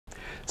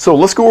So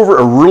let's go over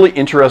a really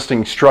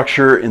interesting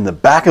structure in the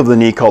back of the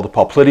knee called the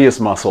popliteus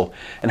muscle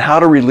and how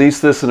to release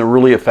this in a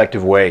really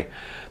effective way.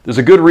 There's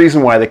a good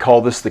reason why they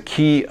call this the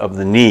key of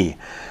the knee.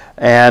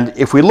 And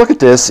if we look at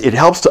this, it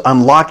helps to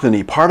unlock the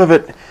knee. Part of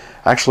it,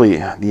 actually,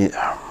 the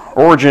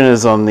origin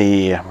is on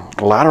the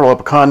lateral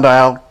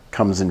epicondyle,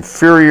 comes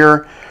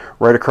inferior,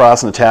 right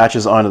across and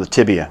attaches onto the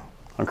tibia.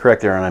 I'm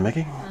correct there, aren't I,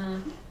 Mickey?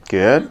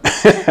 Good.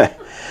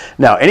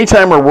 Now,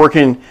 anytime we're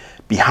working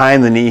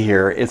behind the knee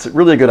here, it's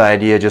really a good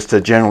idea just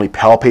to generally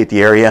palpate the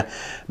area,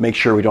 make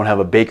sure we don't have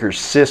a Baker's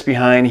cyst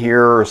behind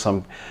here or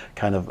some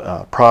kind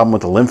of problem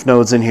with the lymph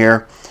nodes in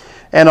here.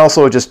 And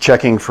also just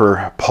checking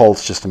for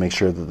pulse just to make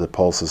sure that the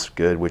pulse is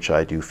good, which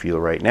I do feel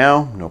right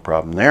now, no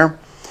problem there.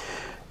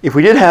 If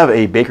we did have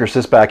a Baker's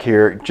cyst back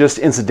here, just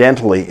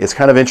incidentally, it's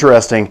kind of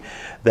interesting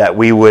that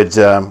we would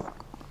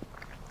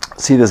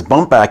see this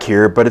bump back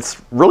here, but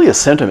it's really a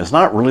symptom. It's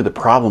not really the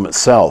problem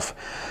itself.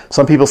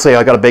 Some people say,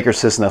 I got a Baker's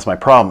cyst and that's my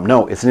problem.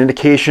 No, it's an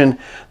indication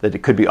that it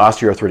could be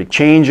osteoarthritic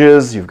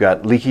changes. You've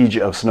got leakage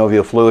of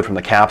synovial fluid from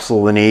the capsule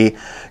of the knee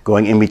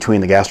going in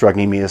between the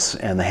gastrocnemius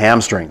and the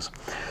hamstrings.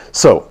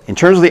 So, in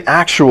terms of the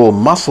actual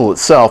muscle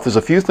itself, there's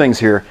a few things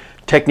here,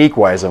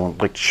 technique-wise, I would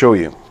like to show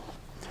you.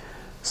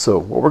 So,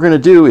 what we're going to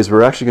do is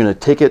we're actually going to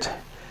take it,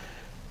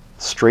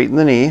 straighten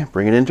the knee,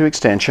 bring it into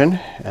extension,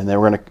 and then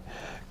we're going to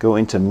go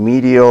into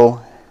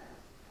medial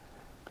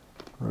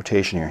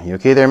rotation here. You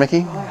okay there,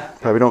 Mickey?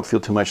 Probably don't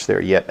feel too much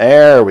there yet.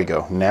 There we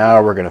go.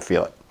 Now we're going to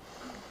feel it.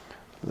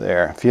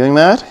 There. Feeling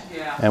that?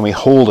 Yeah. And we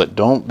hold it.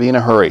 Don't be in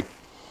a hurry.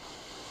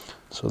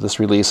 So this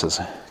releases.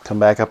 Come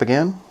back up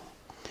again.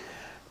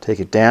 Take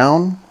it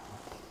down.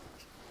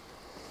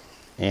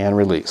 And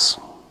release.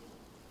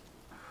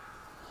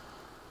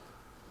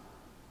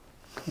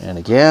 And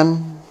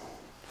again.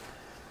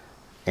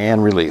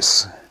 And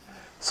release.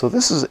 So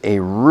this is a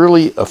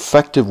really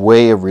effective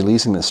way of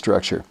releasing this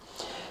structure.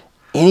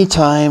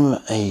 Anytime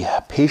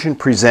a patient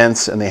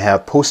presents and they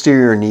have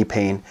posterior knee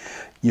pain,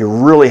 you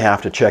really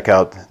have to check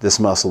out this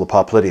muscle, the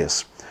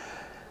popliteus.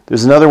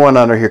 There's another one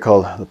under here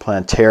called the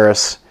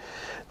plantaris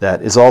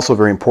that is also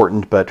very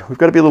important, but we've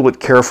got to be a little bit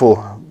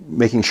careful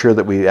making sure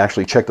that we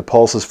actually check the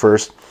pulses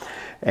first.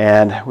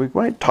 And we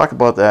might talk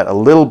about that a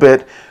little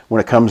bit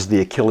when it comes to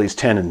the Achilles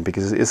tendon,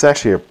 because it's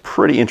actually a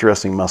pretty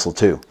interesting muscle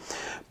too.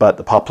 But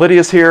the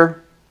popliteus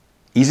here,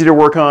 easy to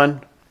work on,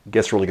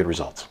 gets really good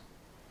results.